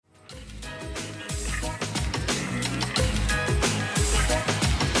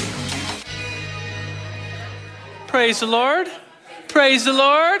Praise the Lord. Praise the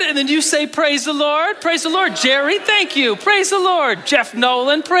Lord. And then you say, praise the Lord. Praise the Lord. Jerry, thank you. Praise the Lord. Jeff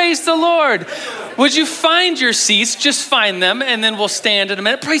Nolan, praise the Lord. Would you find your seats? Just find them, and then we'll stand in a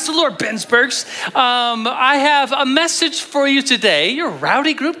minute. Praise the Lord, Bensbergs. I have a message for you today. You're a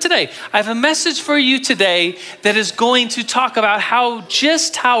rowdy group today. I have a message for you today that is going to talk about how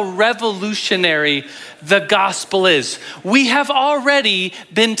revolutionary the gospel is. We have already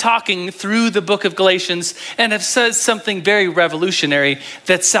been talking through the book of Galatians and have said something very revolutionary,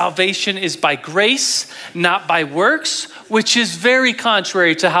 that salvation is by grace, not by works, which is very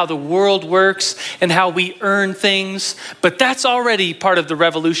contrary to how the world works and how we earn things. But that's already part of the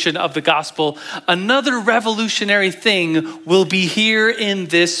revolution of the gospel. Another revolutionary thing will be here in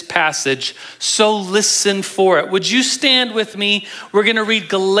this passage, so listen for it. Would you stand with me? We're going to read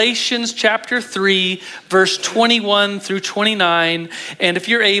Galatians chapter 3, verse 21 through 29. And if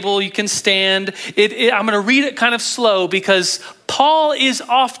you're able, you can stand. I'm going to read it kind of slow because Paul is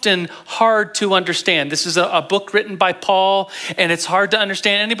often hard to understand. This is a book written by Paul, and it's hard to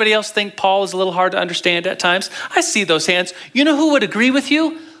understand. Anybody else think Paul is a little hard to understand at times? I see those hands. You know who would agree with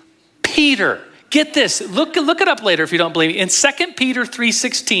you? Peter. Get this. Look it up later if you don't believe me. In 2 Peter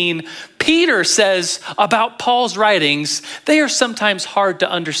 3:16, Peter says about Paul's writings, they are sometimes hard to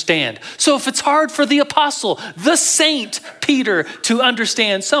understand. So if it's hard for the apostle, the saint Peter, to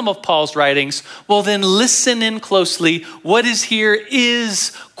understand some of Paul's writings, well then listen in closely. What is here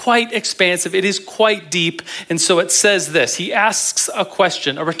is quite expansive. It is quite deep. And so it says this. He asks a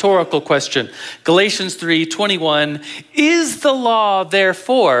question, a rhetorical question. Galatians 3:21, is the law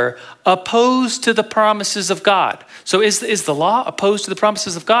therefore opposed to the promises of God? So is the law opposed to the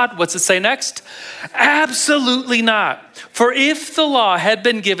promises of God? What's it say next? Absolutely not. For if the law had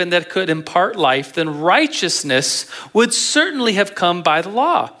been given that could impart life, then righteousness would certainly have come by the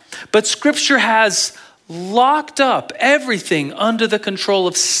law. But Scripture has locked up everything under the control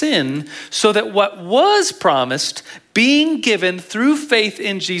of sin, so that what was promised, being given through faith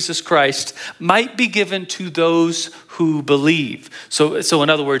in Jesus Christ, might be given to those who believe. So in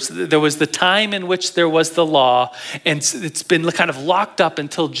other words, there was the time in which there was the law, and it's been kind of locked up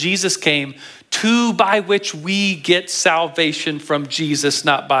until Jesus came, by which we get salvation from Jesus,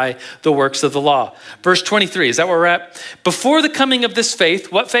 not by the works of the law. Verse 23, is that where we're at? Before the coming of this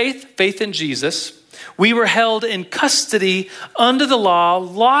faith, what faith? Faith in Jesus. We were held in custody under the law,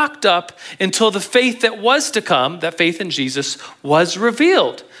 locked up until the faith that was to come, that faith in Jesus, was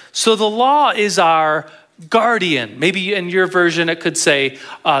revealed. So the law is our guardian. Maybe in your version it could say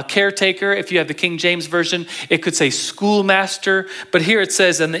caretaker. If you have the King James Version, it could say schoolmaster. But here it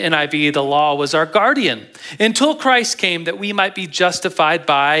says in the NIV, the law was our guardian until Christ came, that we might be justified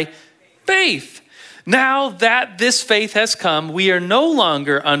by faith. Now that this faith has come, we are no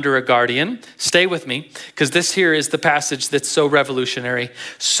longer under a guardian. Stay with me, because this here is the passage that's so revolutionary.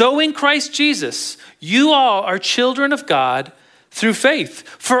 So in Christ Jesus, you all are children of God through faith.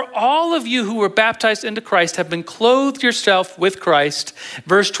 For all of you who were baptized into Christ have been clothed yourself with Christ.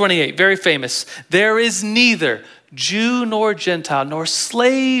 Verse 28, very famous. There is neither Jew nor Gentile, nor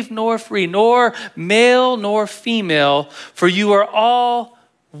slave nor free, nor male nor female, for you are all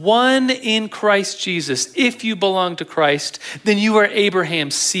one in Christ Jesus. If you belong to Christ, then you are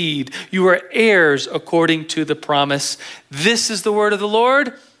Abraham's seed. You are heirs according to the promise. This is the word of the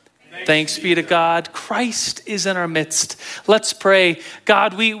Lord. Thanks be to God. Christ is in our midst. Let's pray.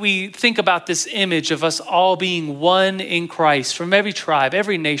 God, we think about this image of us all being one in Christ, from every tribe,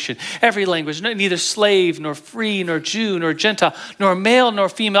 every nation, every language, neither slave nor free nor Jew nor Gentile, nor male nor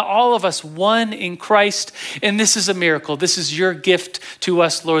female, all of us one in Christ. And this is a miracle. This is your gift to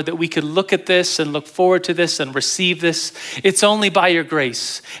us, Lord, that we could look at this and look forward to this and receive this. It's only by your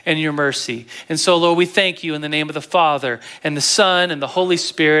grace and your mercy. And so, Lord, we thank you in the name of the Father and the Son and the Holy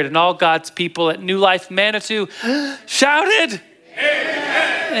Spirit, and all God's people at New Life Manitou shouted,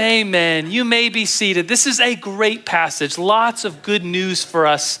 Amen. Amen. You may be seated. This is a great passage. Lots of good news for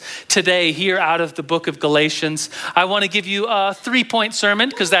us today here out of the book of Galatians. I want to give you a 3-point sermon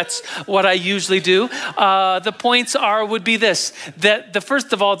because that's what I usually do. The points would be this, that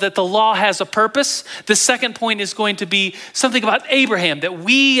first of all, that the law has a purpose. The second point is going to be something about Abraham, that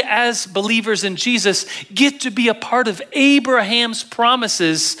we as believers in Jesus get to be a part of Abraham's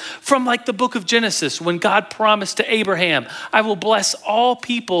promises from like the book of Genesis, when God promised to Abraham, I will bless all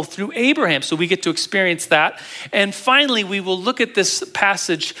people through Abraham. So we get to experience that. And finally, we will look at this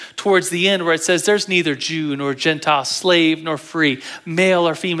passage towards the end where it says there's neither Jew nor Gentile, slave nor free, male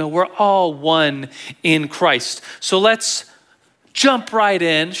or female. We're all one in Christ. So let's jump right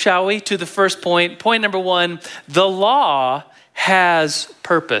in, shall we, to the first point. Point number 1, the law has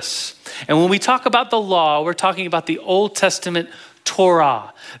purpose. And when we talk about the law, we're talking about the Old Testament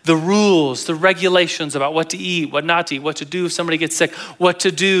Torah, the rules, the regulations about what to eat, what not to eat, what to do if somebody gets sick, what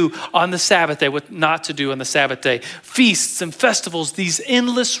to do on the Sabbath day, what not to do on the Sabbath day, feasts and festivals, these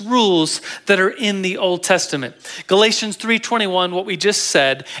endless rules that are in the Old Testament. Galatians 3:21, what we just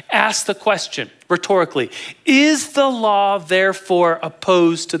said, asks the question rhetorically, is the law therefore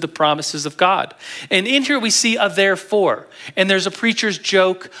opposed to the promises of God? And in here we see a therefore, and there's a preacher's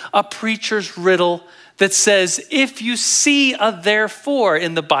joke, a preacher's riddle, that says, if you see a therefore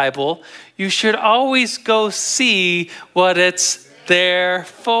in the Bible, you should always go see what it's there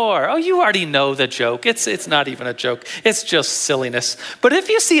for. Oh, you already know the joke. It's not even a joke. It's just silliness. But if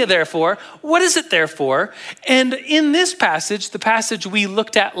you see a therefore, what is it there for? And in this passage, the passage we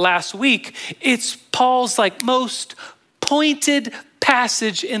looked at last week, it's Paul's most pointed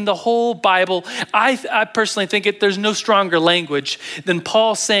passage in the whole Bible. I personally think there's no stronger language than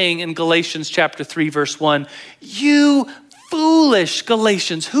Paul saying in Galatians chapter 3, verse 1, you foolish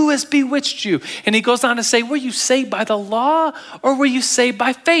Galatians, who has bewitched you? And he goes on to say, were you saved by the law or were you saved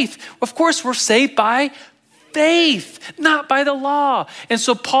by faith? Of course, we're saved by faith, not by the law. And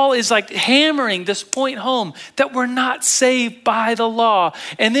so Paul is hammering this point home that we're not saved by the law.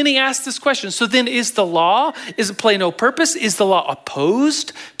 And then he asks this question. So then is it play no purpose? Is the law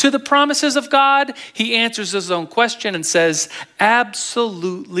opposed to the promises of God? He answers his own question and says,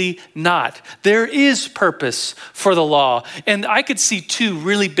 absolutely not. There is purpose for the law. And I could see two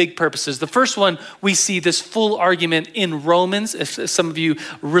really big purposes. The first one, we see this full argument in Romans. If some of you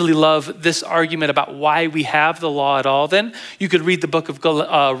really love this argument about why we have the law at all, then you could read the book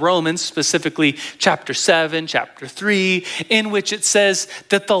of Romans, specifically chapter 7, chapter 3, in which it says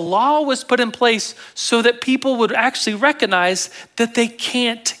that the law was put in place so that people would actually recognize that they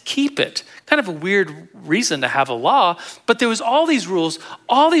can't keep it. Kind of a weird reason to have a law, but there was all these rules,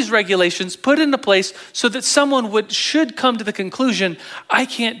 all these regulations put into place so that someone should come to the conclusion, I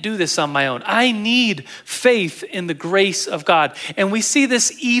can't do this on my own. I need faith in the grace of God. And we see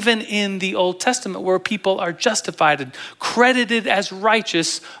this even in the Old Testament where people are justified and credited as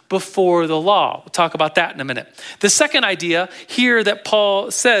righteous before the law. We'll talk about that in a minute. The second idea here that Paul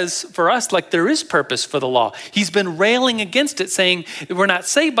says for us, there is purpose for the law. He's been railing against it, saying we're not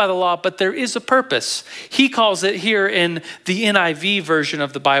saved by the law, but there is a purpose. He calls it here in the NIV version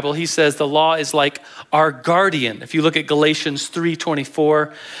of the Bible, he says the law is like our guardian. If you look at Galatians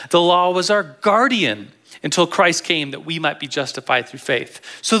 3:24, the law was our guardian until Christ came that we might be justified through faith.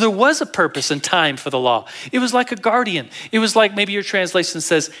 So there was a purpose and time for the law. It was like a guardian. It was like maybe your translation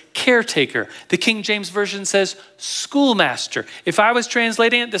says caretaker. The King James Version says schoolmaster. If I was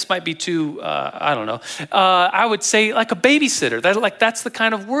translating it, this might be too, I don't know. I would say like a babysitter. That's the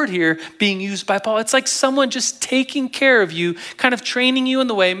kind of word here being used by Paul. It's like someone just taking care of you, kind of training you in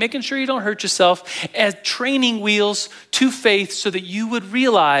the way, making sure you don't hurt yourself, as training wheels to faith so that you would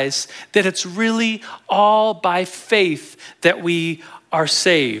realize that it's really all by faith that we are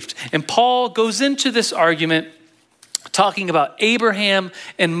saved. And Paul goes into this argument talking about Abraham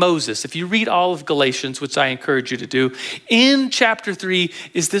and Moses. If you read all of Galatians, which I encourage you to do, in chapter 3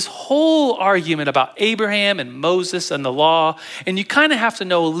 is this whole argument about Abraham and Moses and the law. And you kind of have to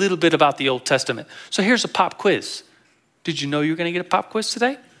know a little bit about the Old Testament. So here's a pop quiz. Did you know you were going to get a pop quiz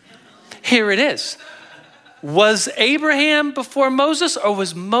today? Here it is. Was Abraham before Moses or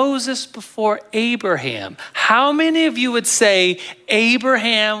was Moses before Abraham? How many of you would say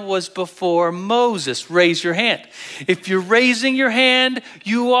Abraham was before Moses? Raise your hand. If you're raising your hand,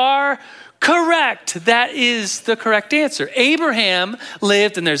 you are correct. That is the correct answer. Abraham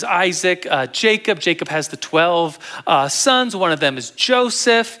lived, and there's Isaac, Jacob. Jacob has the 12 sons. One of them is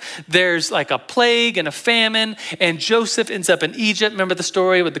Joseph. There's like a plague and a famine, and Joseph ends up in Egypt. Remember the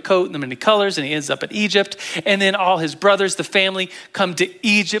story with the coat and the many colors, and he ends up in Egypt. And then all his brothers, the family, come to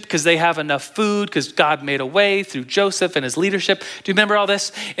Egypt because they have enough food because God made a way through Joseph and his leadership. Do you remember all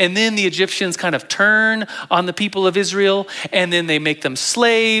this? And then the Egyptians kind of turn on the people of Israel, and then they make them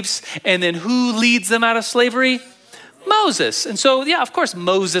slaves, and then who leads them out of slavery? Moses. And so, yeah, of course,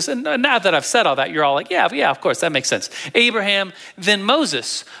 Moses. And now that I've said all that, you're all like, yeah, of course, that makes sense. Abraham, then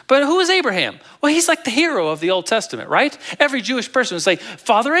Moses. But who is Abraham? Well, he's like the hero of the Old Testament, right? Every Jewish person would say,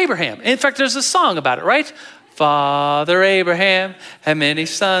 Father Abraham. In fact, there's a song about it, right? Father Abraham had many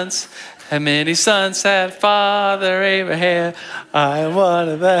sons. And many sons had Father Abraham. I am one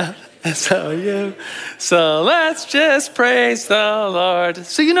of them. So let's just praise the Lord.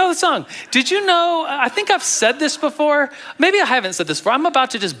 So you know the song. Did you know, I think I've said this before. Maybe I haven't said this before. I'm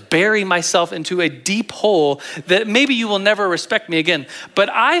about to just bury myself into a deep hole that maybe you will never respect me again. But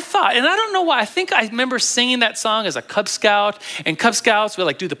I thought, and I don't know why, I think I remember singing that song as a Cub Scout. And Cub Scouts, we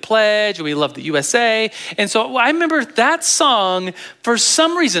like do the pledge, and we love the USA. And so I remember that song for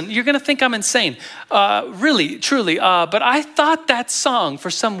some reason. You're going to think I'm insane. Really, truly. But I thought that song, for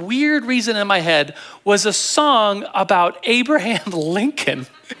some weird reason in my head, was a song about Abraham Lincoln.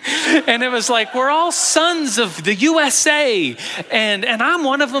 And it was like, we're all sons of the USA, and I'm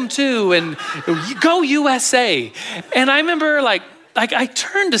one of them too, and go USA. And I remember like I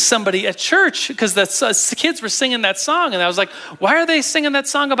turned to somebody at church because the kids were singing that song, and I was like, why are they singing that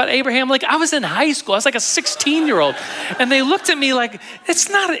song about Abraham? Like, I was in high school. I was like a 16-year-old. And they looked at me like, it's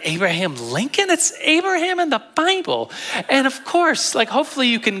not Abraham Lincoln. It's Abraham in the Bible. And of course, like, hopefully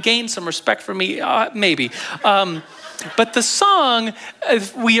you can gain some respect for me, maybe. But the song,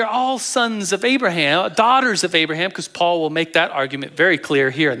 we are all sons of Abraham, daughters of Abraham, because Paul will make that argument very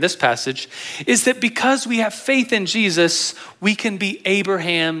clear here in this passage, is that because we have faith in Jesus, we can be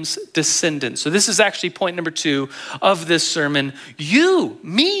Abraham's descendants. So this is actually point number 2 of this sermon. You,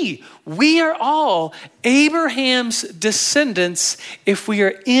 me, we are all Abraham's descendants if we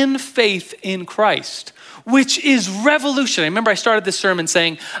are in faith in Christ, which is revolutionary. Remember, I started this sermon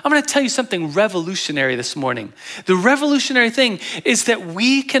saying, I'm going to tell you something revolutionary this morning. The revolutionary thing is that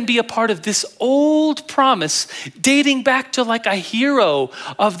we can be a part of this old promise dating back to like a hero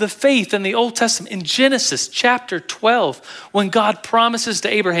of the faith in the Old Testament. In Genesis chapter 12, when God promises to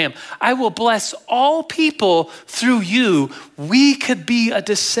Abraham, I will bless all people through you. We could be a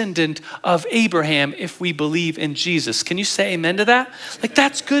descendant of Abraham if we believe in Jesus. Can you say amen to that? Like,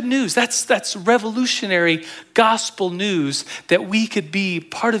 that's good news. That's revolutionary gospel news that we could be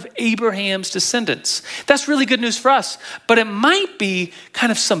part of Abraham's descendants. That's really good news for us, but it might be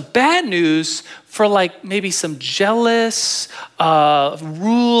kind of some bad news for like maybe some jealous,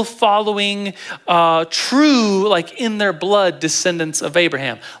 rule following, true, like in their blood descendants of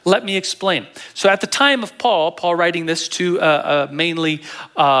Abraham. Let me explain. So at the time of Paul writing this to mainly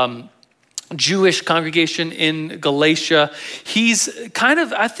Jewish congregation in Galatia, he's kind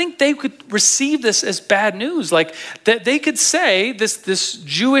of, I think they could receive this as bad news. Like that they could say, this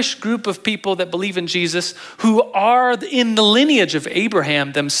Jewish group of people that believe in Jesus, who are in the lineage of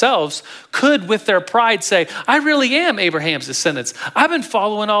Abraham themselves, could with their pride say, I really am Abraham's descendants. I've been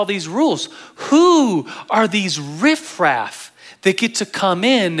following all these rules. Who are these riffraff that get to come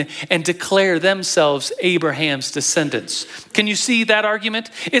in and declare themselves Abraham's descendants? Can you see that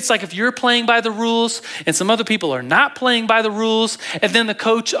argument? It's like if you're playing by the rules and some other people are not playing by the rules, and then the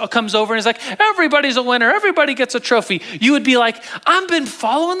coach comes over and is like, everybody's a winner, everybody gets a trophy. You would be like, I've been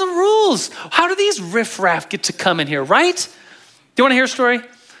following the rules. How do these riffraff get to come in here, right? Do you want to hear a story?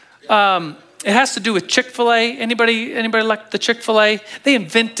 It has to do with Chick-fil-A. Anybody like the Chick-fil-A? They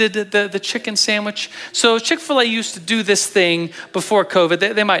invented the chicken sandwich. So Chick-fil-A used to do this thing before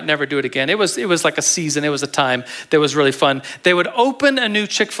COVID. They might never do it again. It was like a season. It was a time that was really fun. They would open a new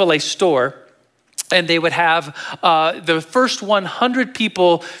Chick-fil-A store, and they would have the first 100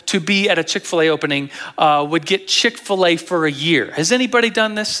 people to be at a Chick-fil-A opening would get Chick-fil-A for a year. Has anybody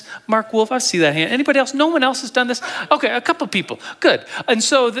done this? Mark Wolf, I see that hand. Anybody else? No one else has done this? Okay, a couple people. Good. And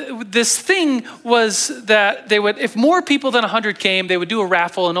so this thing was that they would, if more people than 100 came, they would do a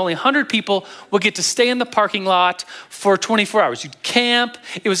raffle, and only 100 people would get to stay in the parking lot for 24 hours. You'd camp.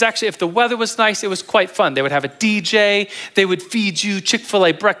 It was actually, if the weather was nice, it was quite fun. They would have a DJ. They would feed you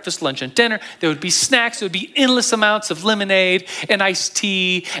Chick-fil-A breakfast, lunch, and dinner. There would be snacks. There would be endless amounts of lemonade and iced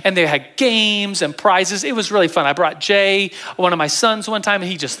tea, and they had games and prizes. It was really fun. I brought Jay, one of my sons, one time,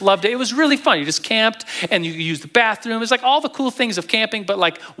 and he just loved it. It was really fun. You just camped, and you used the bathroom. It's like all the cool things of camping, but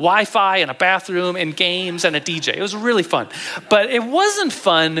like Wi-Fi and a bathroom and games and a DJ. It was really fun. But it wasn't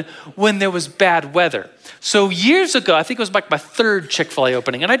fun when there was bad weather. So years ago, I think it was like my third Chick-fil-A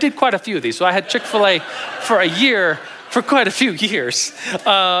opening, and I did quite a few of these. So I had Chick-fil-A for a year, for quite a few years.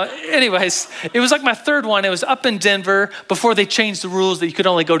 Anyways, it was like my third one. It was up in Denver before they changed the rules that you could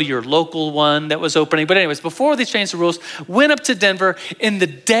only go to your local one that was opening. But anyways, before they changed the rules, went up to Denver in the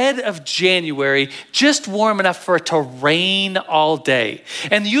dead of January, just warm enough for it to rain all day.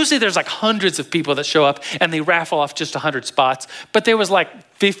 And usually there's like hundreds of people that show up and they raffle off just 100 spots. But there was like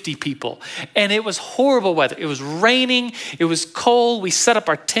 50 people. And it was horrible weather. It was raining. It was cold. We set up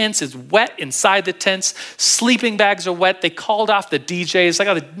our tents. It's wet inside the tents. Sleeping bags are wet. They called off the DJs. Like,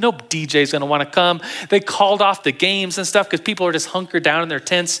 oh, no DJ's going to want to come. They called off the games and stuff because people are just hunkered down in their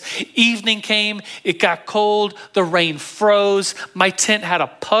tents. Evening came. It got cold. The rain froze. My tent had a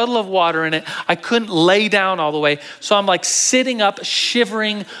puddle of water in it. I couldn't lay down all the way. So I'm like sitting up,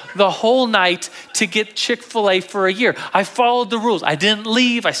 shivering the whole night to get Chick-fil-A for a year. I followed the rules. I didn't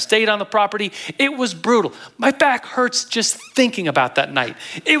leave. I stayed on the property. It was brutal. My back hurts just thinking about that night.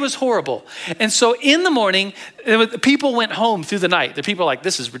 It was horrible. And so in the morning, people went home through the night. The people were like,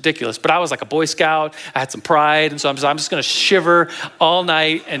 this is ridiculous. But I was like a Boy Scout. I had some pride. And so I'm just going to shiver all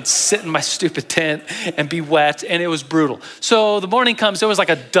night and sit in my stupid tent and be wet. And it was brutal. So the morning comes, there was like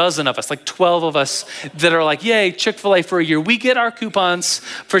a dozen of us, like 12 of us that are like, yay, Chick-fil-A for a year. We get our coupons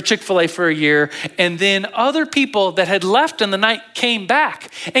for Chick-fil-A for a year. And then other people that had left in the night came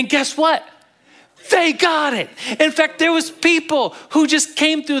back. And guess what? They got it. In fact, there was people who just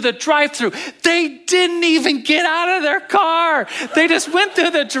came through the drive-thru. They didn't even get out of their car. They just went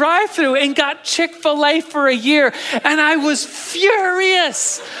through the drive-thru and got Chick-fil-A for a year. And I was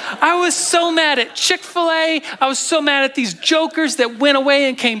furious. I was so mad at Chick-fil-A. I was so mad at these jokers that went away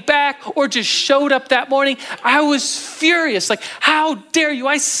and came back or just showed up that morning. I was furious. Like, how dare you?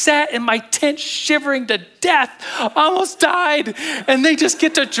 I sat in my tent shivering to death, almost died, and they just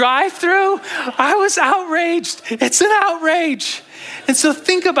get to drive through. I was outraged. It's an outrage. And so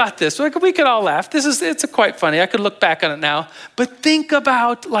think about this. We could all laugh. It's quite funny. I could look back on it now, but think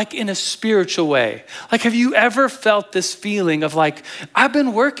about like in a spiritual way. Like, have you ever felt this feeling of like, I've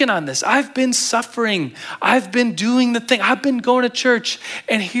been working on this. I've been suffering. I've been doing the thing. I've been going to church,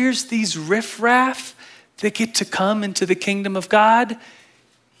 and here's these riffraff that get to come into the kingdom of God?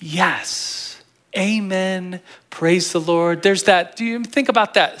 Yes. Amen. Praise the Lord. There's that. Do you think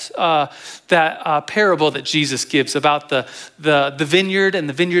about that parable that Jesus gives about the vineyard and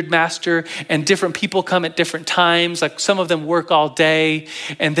the vineyard master, and different people come at different times? Like, some of them work all day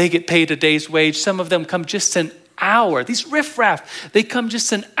and they get paid a day's wage. Some of them come just an hour. These riffraff, they come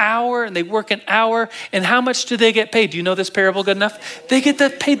just an hour and they work an hour. And how much do they get paid? Do you know this parable good enough? They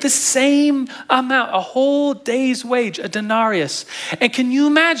get paid the same amount, a whole day's wage, a denarius. And can you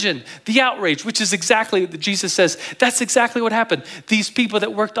imagine the outrage, which is exactly what Jesus says, that's exactly what happened. These people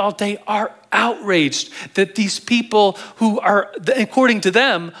that worked all day are outraged that these people who are, according to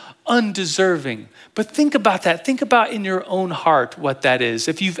them, undeserving. But think about that. Think about in your own heart what that is.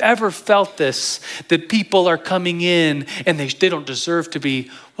 If you've ever felt this, that people are coming in and they don't deserve to be,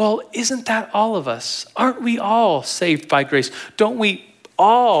 well, isn't that all of us? Aren't we all saved by grace? Don't we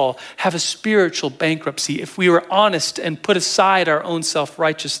all have a spiritual bankruptcy? If we were honest and put aside our own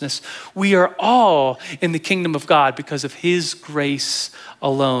self-righteousness, we are all in the kingdom of God because of his grace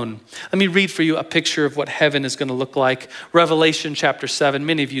alone. Let me read for you a picture of what heaven is going to look like. Revelation chapter 7.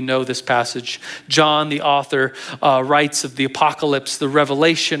 Many of you know this passage. John, the author, writes of the apocalypse, the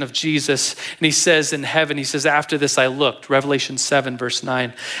revelation of Jesus. And he says in heaven, he says, after this I looked. Revelation 7 verse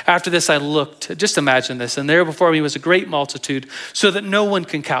 9. After this I looked. Just imagine this. And there before me was a great multitude, so that no one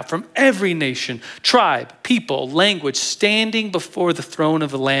can count, from every nation, tribe, people, language, standing before the throne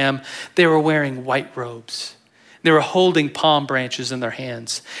of the Lamb. They were wearing white robes. They were holding palm branches in their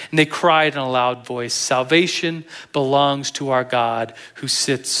hands, and they cried in a loud voice, salvation belongs to our God who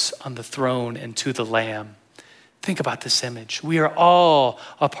sits on the throne and to the Lamb. Think about this image. We are all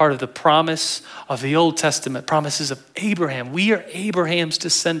a part of the promise of the Old Testament, promises of Abraham. We are Abraham's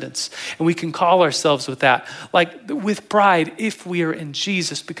descendants, and we can call ourselves with that, like with pride, if we are in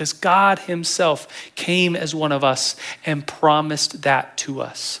Jesus, because God himself came as one of us and promised that to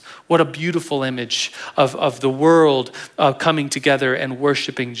us. What a beautiful image of the world coming together and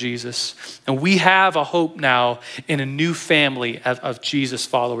worshiping Jesus. And we have a hope now in a new family of Jesus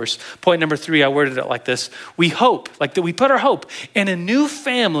followers. Point number 3, I worded it like this. We hope, like that we put our hope in a new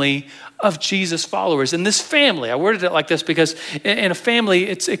family of Jesus followers. And this family, I worded it like this because in a family,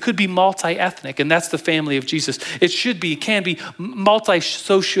 it could be multi-ethnic, and that's the family of Jesus. It can be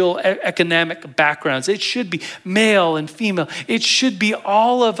multi-social, economic backgrounds. It should be male and female. It should be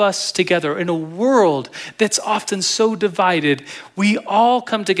all of us together in a world that's often so divided. We all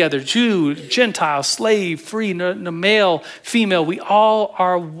come together, Jew, Gentile, slave, free, male, female. We all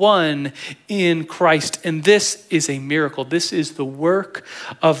are one in Christ. And this is a miracle. This is the work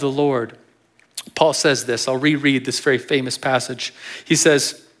of the Lord. Paul says this. I'll reread this very famous passage. He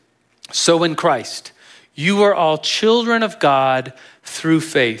says, so in Christ, you are all children of God through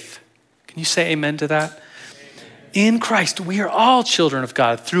faith. Can you say amen to that? Amen. In Christ, we are all children of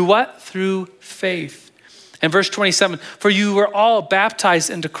God. Through what? Through faith. And verse 27, for you were all baptized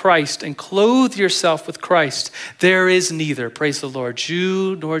into Christ and clothe yourself with Christ. There is neither, praise the Lord,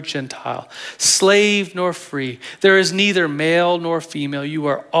 Jew nor Gentile, slave nor free. There is neither male nor female. You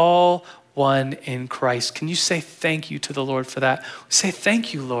are all one in Christ. Can you say thank you to the Lord for that? Say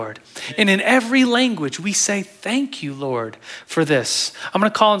thank you, Lord. And in every language, we say thank you, Lord, for this. I'm going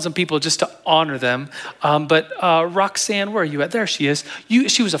to call on some people just to honor them. But Roxanne, where are you at? There she is.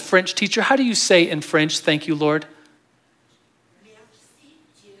 She was a French teacher. How do you say in French, thank you, Lord?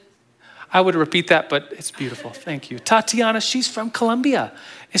 I would repeat that, but it's beautiful. Thank you. Tatiana, she's from Colombia,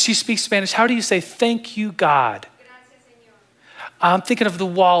 and she speaks Spanish. How do you say thank you, God? I'm thinking of the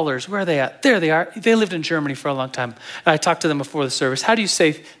Wallers. Where are they at? There they are. They lived in Germany for a long time. And I talked to them before the service. How do you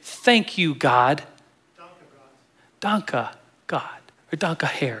say thank you, God? Danke, God. Or Danke,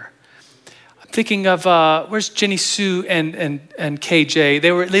 Herr. I'm thinking of, where's Jenny Sue and KJ?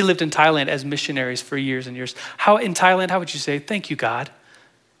 They lived in Thailand as missionaries for years and years. In Thailand, how would you say thank you, God?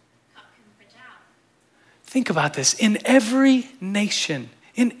 Think about this. In every nation,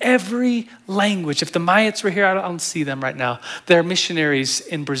 in every language. If the Mayats were here, I don't see them right now. They're missionaries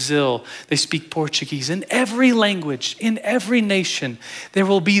in Brazil. They speak Portuguese. In every language, in every nation, there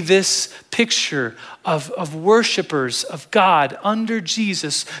will be this picture of worshipers of God under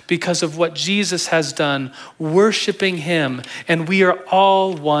Jesus because of what Jesus has done, worshiping him. And we are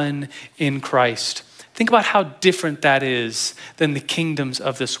all one in Christ. Think about how different that is than the kingdoms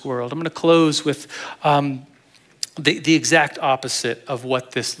of this world. I'm going to close with the exact opposite of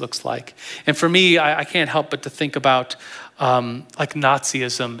what this looks like. And for me, I can't help but to think about like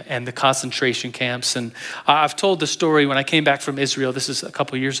Nazism and the concentration camps. And I've told the story when I came back from Israel, this is a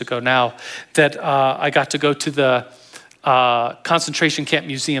couple years ago now, that I got to go to the concentration camp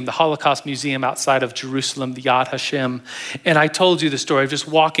museum, the Holocaust Museum outside of Jerusalem, the Yad Hashem. And I told you the story of just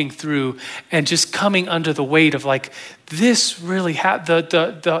walking through and just coming under the weight of like, this really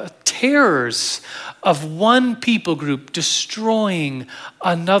the terrors of one people group destroying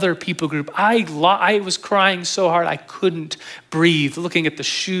another people group. I was crying so hard I couldn't breathe, looking at the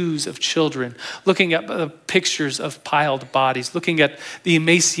shoes of children, looking at the pictures of piled bodies, looking at the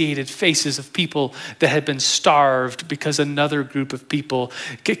emaciated faces of people that had been starved because another group of people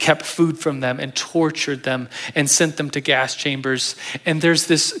kept food from them and tortured them and sent them to gas chambers. And there's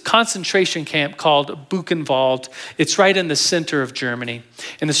this concentration camp called Buchenwald. It's right in the center of Germany.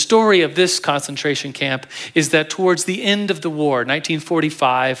 And the story of this concentration camp is that towards the end of the war,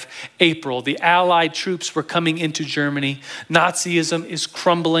 1945, April, the Allied troops were coming into Germany. Nazism is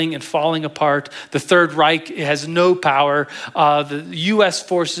crumbling and falling apart. The Third Reich has no power. The US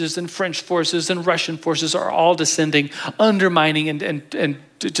forces and French forces and Russian forces are all descending, undermining and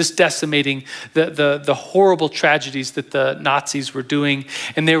just decimating the horrible tragedies that the Nazis were doing.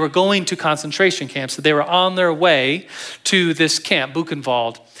 And they were going to concentration camps. So they were on their way to this camp,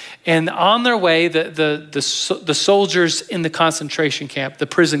 Buchenwald. And on their way, the soldiers in the concentration camp, the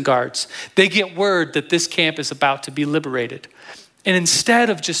prison guards, they get word that this camp is about to be liberated. And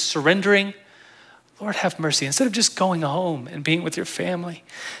instead of just surrendering, Lord have mercy, instead of just going home and being with your family,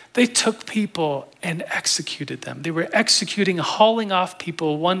 they took people and executed them. They were executing, hauling off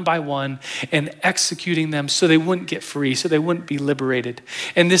people one by one and executing them so they wouldn't get free, so they wouldn't be liberated.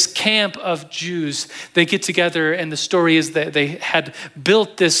 And this camp of Jews, they get together, and the story is that they had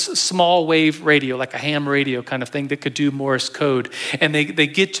built this small wave radio, like a ham radio kind of thing that could do Morse code. And they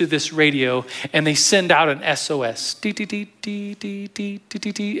get to this radio and they send out an SOS, and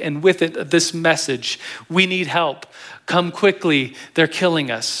with it, this message: we need help. Come quickly, they're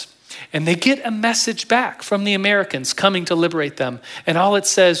killing us. And they get a message back from the Americans coming to liberate them. And all it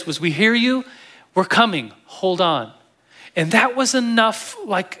says was, we hear you, we're coming, hold on. And that was enough,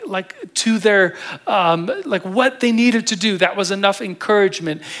 like to their, like what they needed to do. That was enough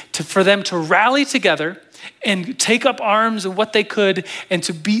encouragement for them to rally together and take up arms and what they could and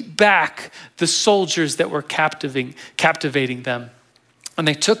to beat back the soldiers that were captivating them. And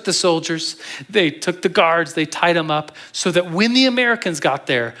they took the soldiers, they took the guards, they tied them up so that when the Americans got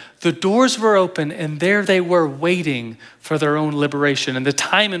there, the doors were open and there they were waiting for their own liberation. And the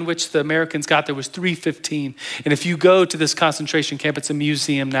time in which the Americans got there was 3:15. And if you go to this concentration camp, it's a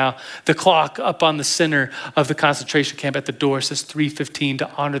museum now. The clock up on the center of the concentration camp at the door says 3:15 to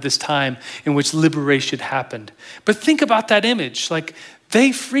honor this time in which liberation happened. But think about that image, like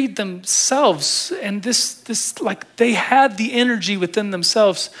they freed themselves, and this like they had the energy within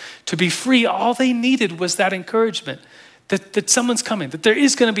themselves to be free. All they needed was that encouragement. that someone's coming, that there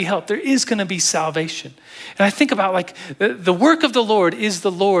is going to be help, there is going to be salvation. And I think about like the work of the Lord is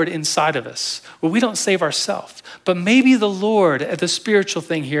the Lord inside of us. Well, we don't save ourselves, but maybe the Lord, the spiritual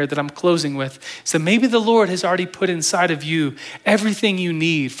thing here that I'm closing with, is that maybe the Lord has already put inside of you everything you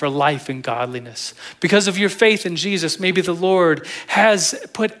need for life and godliness. Because of your faith in Jesus, maybe the Lord has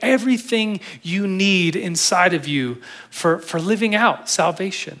put everything you need inside of you for living out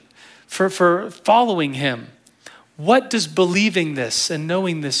salvation, for following him. What does believing this and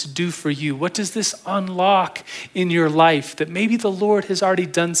knowing this do for you? What does this unlock in your life that maybe the Lord has already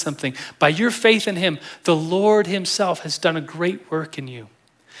done something? By your faith in him, the Lord himself has done a great work in you.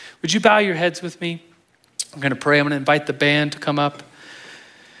 Would you bow your heads with me? I'm going to pray. I'm going to invite the band to come up.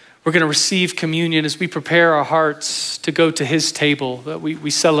 We're going to receive communion as we prepare our hearts to go to his table. We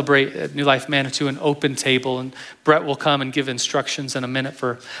celebrate at New Life Manitou an open table, and Brett will come and give instructions in a minute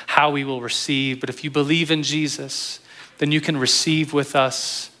for how we will receive. But if you believe in Jesus, then you can receive with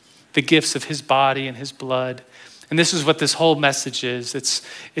us the gifts of his body and his blood. And this is what this whole message is. It's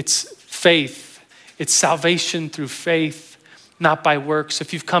faith. It's salvation through faith, not by works.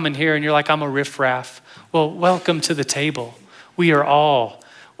 If you've come in here and you're like, I'm a riffraff, well, welcome to the table. We are all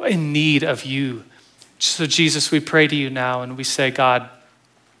in need of you. So Jesus, we pray to you now and we say, God,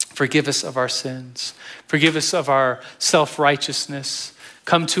 forgive us of our sins. Forgive us of our self-righteousness.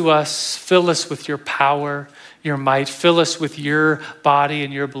 Come to us, fill us with your power, your might. Fill us with your body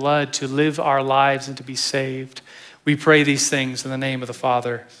and your blood to live our lives and to be saved. We pray these things in the name of the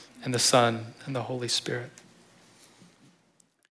Father and the Son and the Holy Spirit.